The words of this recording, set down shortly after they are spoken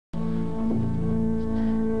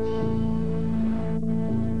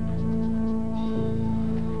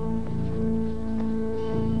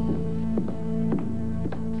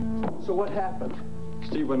what happened?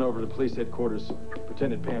 Steve went over to police headquarters,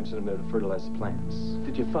 pretended Pam sent him there to fertilize the plants.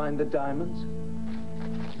 Did you find the diamonds?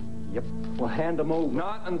 Yep. Well, hand them over.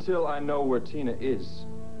 Not until I know where Tina is.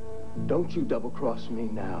 Don't you double-cross me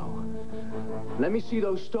now. Let me see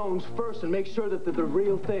those stones first and make sure that they're the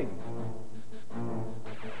real thing.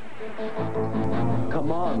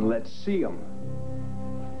 Come on, let's see them.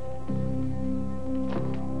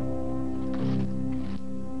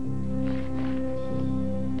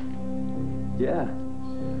 Yeah.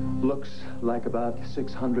 Looks like about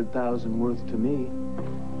 600,000 worth to me.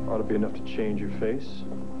 Ought to be enough to change your face.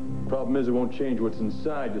 Problem is, it won't change what's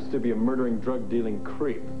inside. You'll still be a murdering, drug-dealing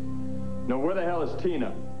creep. Now, where the hell is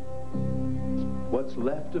Tina? What's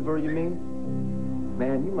left of her, you mean?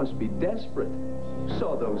 Man, you must be desperate. You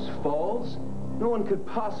saw those falls. No one could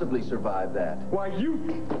possibly survive that. Why, you...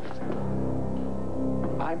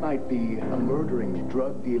 I might be a murdering,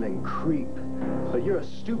 drug-dealing creep, but you're a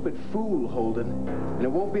stupid fool, Holden, and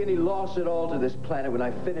it won't be any loss at all to this planet when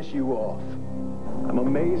I finish you off. I'm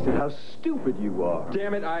amazed at how stupid you are.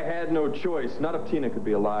 Damn it, I had no choice. Not if Tina could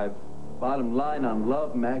be alive. Bottom line on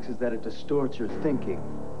love, Max, is that it distorts your thinking.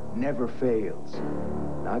 Never fails.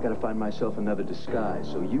 Now, I gotta find myself another disguise,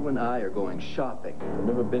 so you and I are going shopping. I've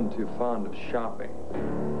never been too fond of shopping.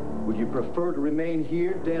 Would you prefer to remain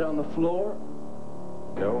here, dead on the floor?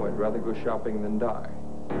 No, I'd rather go shopping than die.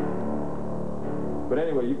 But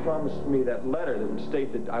anyway, you promised me that letter that would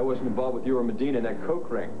state that I wasn't involved with you or Medina in that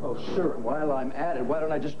coke ring. Oh, sure. And while I'm at it, why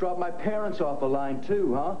don't I just drop my parents off the line,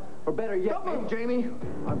 too, huh? Or better yet... Don't move, Jamie.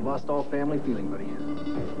 I've lost all family feeling, buddy.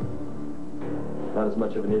 Not as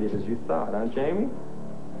much of an idiot as you thought, huh, Jamie?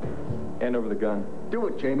 Hand over the gun. Do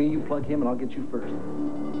it, Jamie. You plug him and I'll get you first.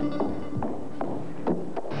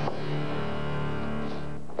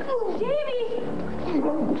 Oh, Jamie!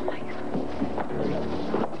 Oh, my God.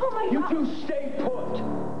 Oh, my God. You two stay put.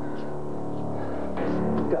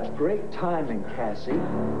 You've got great timing, Cassie.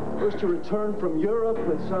 First you return from Europe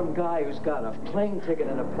with some guy who's got a plane ticket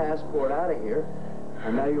and a passport out of here.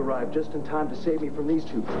 And now you arrive just in time to save me from these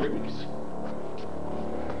two creeps.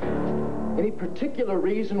 Any particular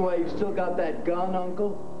reason why you've still got that gun,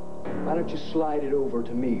 Uncle? Why don't you slide it over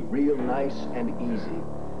to me, real nice and easy?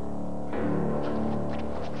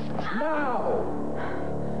 Now!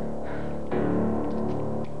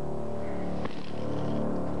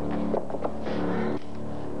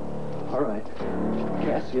 All right.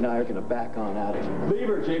 Cassie and I are gonna back on out of here. Leave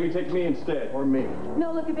her, Jamie. Take me instead. Or me.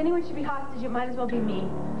 No, look, if anyone should be hostage, it might as well be me.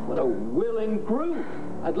 What a willing group.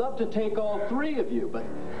 I'd love to take all three of you, but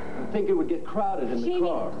I think it would get crowded in the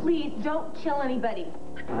car. Jamie, please, don't kill anybody.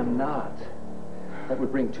 I'm not. That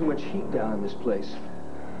would bring too much heat down in this place.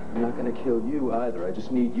 I'm not gonna kill you either. I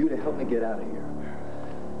just need you to help me get out of here.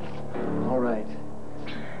 All right.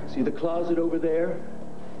 See the closet over there?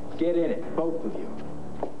 Get in it, both of you.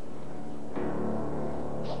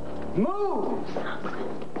 Move!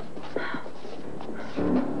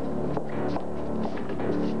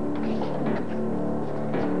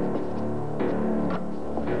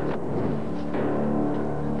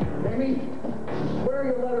 Jamie, where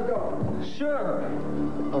you let her go? Sure.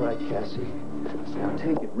 All right, Cassie. Now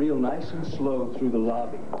take it real nice and slow through the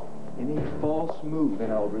lobby. Any false move,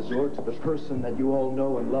 and I'll resort to the person that you all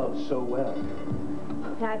know and love so well.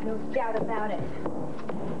 I have no doubt about it.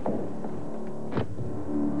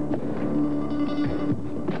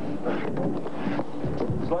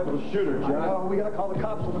 It's liable to shoot her, John. We gotta call the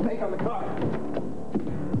cops with the make on the car.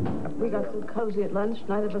 We got so cozy at lunch,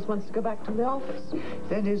 neither of us wants to go back to the office.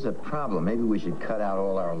 That is a problem. Maybe we should cut out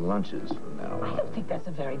all our lunches from now I on. don't think that's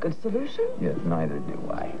a very good solution. Yeah, neither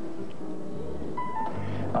do I.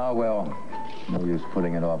 Ah, well, no use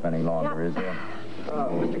putting it off any longer, is there?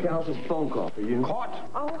 Mr. Callison's phone call for you. Caught!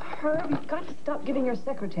 Oh, Herb, you've got to stop giving your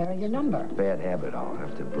secretary your number. Bad habit. I'll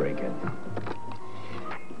have to break it.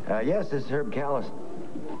 Yes, this is Herb Callis.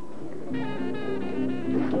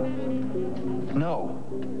 No.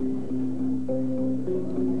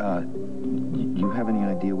 You have any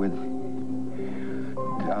idea where...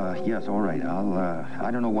 yes, all right.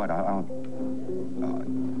 I don't know what.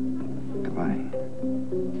 Goodbye.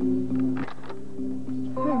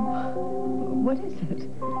 Herb, what is it?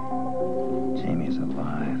 Jamie's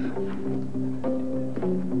alive.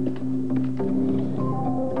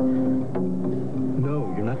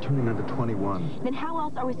 No, you're not turning under 21. Then how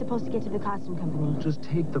else are we supposed to get to the costume company? Just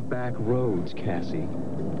take the back roads, Cassie.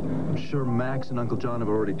 I'm sure Max and Uncle John have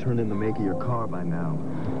already turned in the make of your car by now.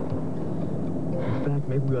 In fact,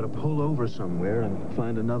 maybe we ought to pull over somewhere and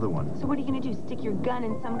find another one. So what are you going to do, stick your gun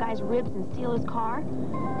in some guy's ribs and steal his car?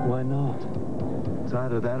 Why not? It's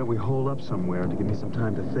either that or we hole up somewhere to give me some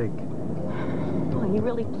time to think. Well, you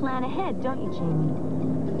really plan ahead, don't you, Jamie?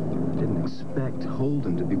 Didn't expect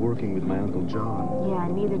Holden to be working with my Uncle John. Yeah,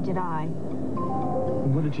 neither did I.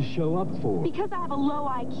 What did you show up for? Because I have a low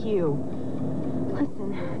IQ.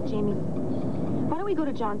 Listen, Jamie, why don't we go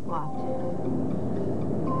to John's loft?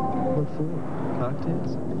 What for?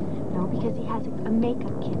 Cocktails? No, because he has a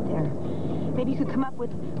makeup kit there. Maybe you could come up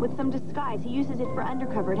with some disguise. He uses it for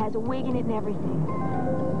undercover. It has a wig in it and everything.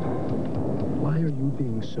 Why are you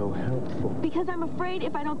being so helpful? Because I'm afraid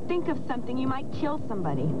if I don't think of something, you might kill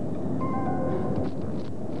somebody.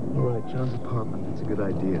 All right, John's apartment. That's a good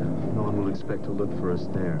idea. No one will expect to look for us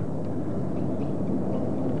there.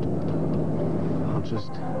 I'll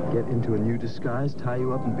just get into a new disguise, tie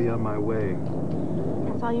you up, and be on my way.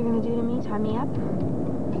 That's all you're going to do to me? Tie me up?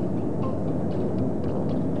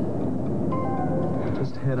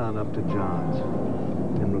 Just head on up to John's.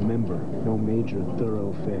 And remember, no major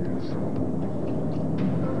thoroughfares.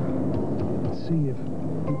 Let's see if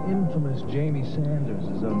the infamous Jamie Sanders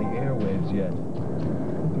is on the airwaves yet.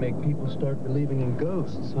 Make people start believing in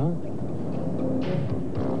ghosts, huh?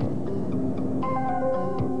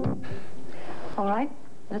 All right,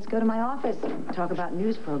 let's go to my office. Talk about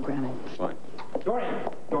news programming. Fine. Dorian!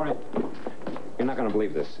 You're not going to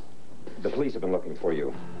believe this. The police have been looking for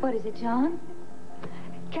you. What is it, John?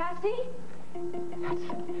 Cassie? That's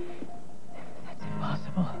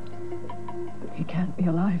impossible. He can't be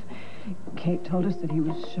alive. Kate told us that he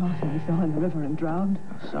was shot and he fell in the river and drowned.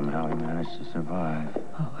 Somehow he managed to survive.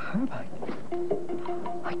 Oh, Herb,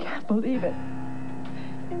 I can't believe it.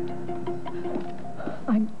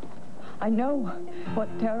 I know what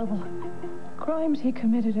terrible crimes he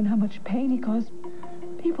committed and how much pain he caused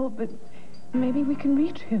people, but maybe we can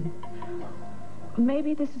reach him.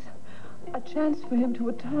 Maybe this is a chance for him to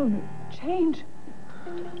atone, change.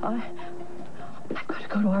 I've got to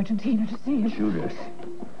go to Argentina to see him. Judas.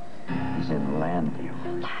 He's in Landview.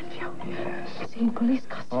 Landview? Yes. Is he in police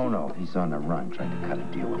custody? Oh, no. He's on the run, trying to cut a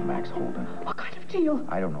deal with Max Holden. What kind of deal?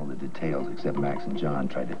 I don't know the details, except Max and John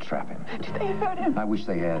tried to trap him. Did they hurt him? I wish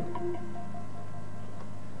they had.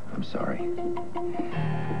 I'm sorry.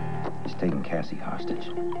 He's taking Cassie hostage.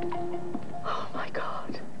 Oh, my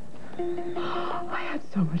God. I had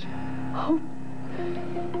so much hope.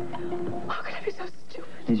 How could I be so stupid?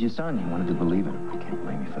 He's your son. You wanted to believe him. I can't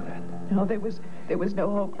blame you for that. No, there was no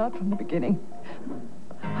hope, not from the beginning.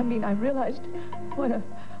 I mean, I realized what a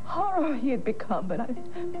horror he had become, but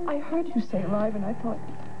I heard you say alive, and I thought,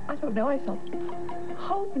 I don't know, I felt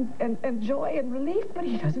hope and joy and relief, but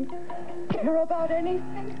he doesn't care about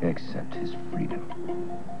anything. Except his freedom.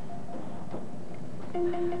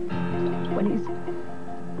 When he's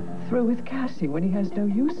through with Cassie, when he has no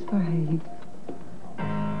use for her,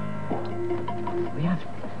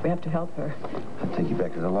 we have to help her. I'll take you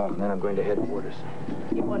back to the loft, and then I'm going to headquarters.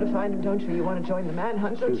 You want to find him, don't you? You want to join the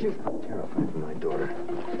manhunt, don't you? I'm terrified for my daughter.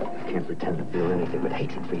 I can't pretend to feel anything but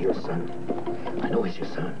hatred for your son. I know he's your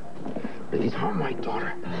son. But if he's harmed my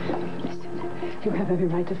daughter... Listen, you have every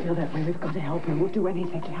right to feel that way. We've got to help her. We'll do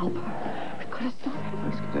anything to help her. We've got to stop him.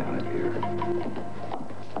 Let's get out of here.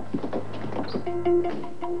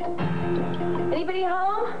 Anybody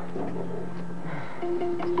home?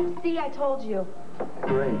 See, I told you.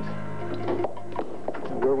 Great.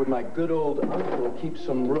 Where would my good old uncle keep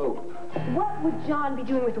some rope? What would John be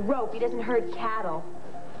doing with rope? He doesn't herd cattle.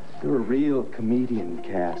 You're a real comedian,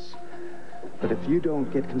 Cass. But if you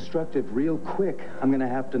don't get constructive real quick, I'm going to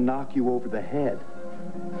have to knock you over the head.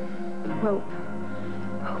 Rope.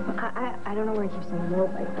 I don't know where he keeps some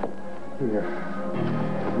rope. Here.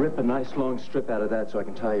 Rip a nice long strip out of that so I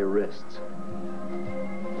can tie your wrists.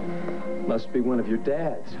 Must be one of your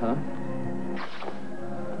dad's, huh?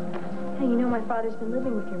 Hey, you know my father's been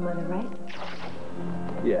living with your mother, right?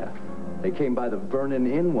 Yeah. They came by the Vernon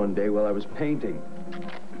Inn one day while I was painting.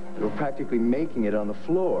 They were practically making it on the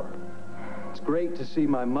floor. It's great to see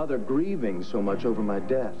my mother grieving so much over my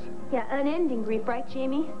death. Yeah, unending grief, right,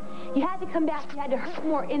 Jamie? You had to come back. You had to hurt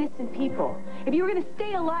more innocent people. If you were going to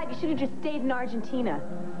stay alive, you should have just stayed in Argentina.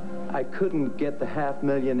 I couldn't get the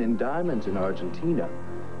 $500,000 in diamonds in Argentina.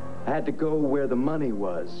 I had to go where the money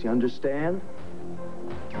was. You understand?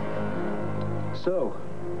 So,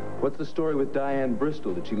 what's the story with Diane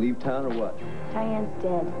Bristol? Did she leave town or what? Diane's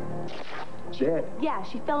dead. Dead? Yeah,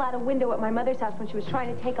 she fell out a window at my mother's house when she was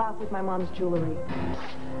trying to take off with my mom's jewelry.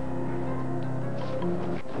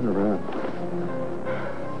 Turn around.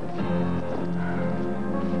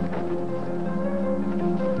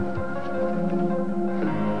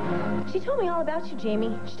 She told me all about you,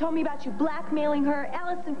 Jamie. She told me about you blackmailing her,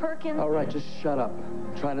 Allison Perkins. All right, just shut up.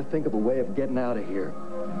 I'm trying to think of a way of getting out of here.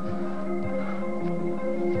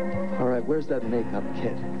 All right, right, where's that makeup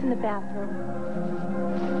kit? It's in the bathroom.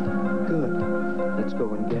 Good. Let's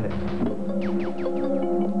go and get it.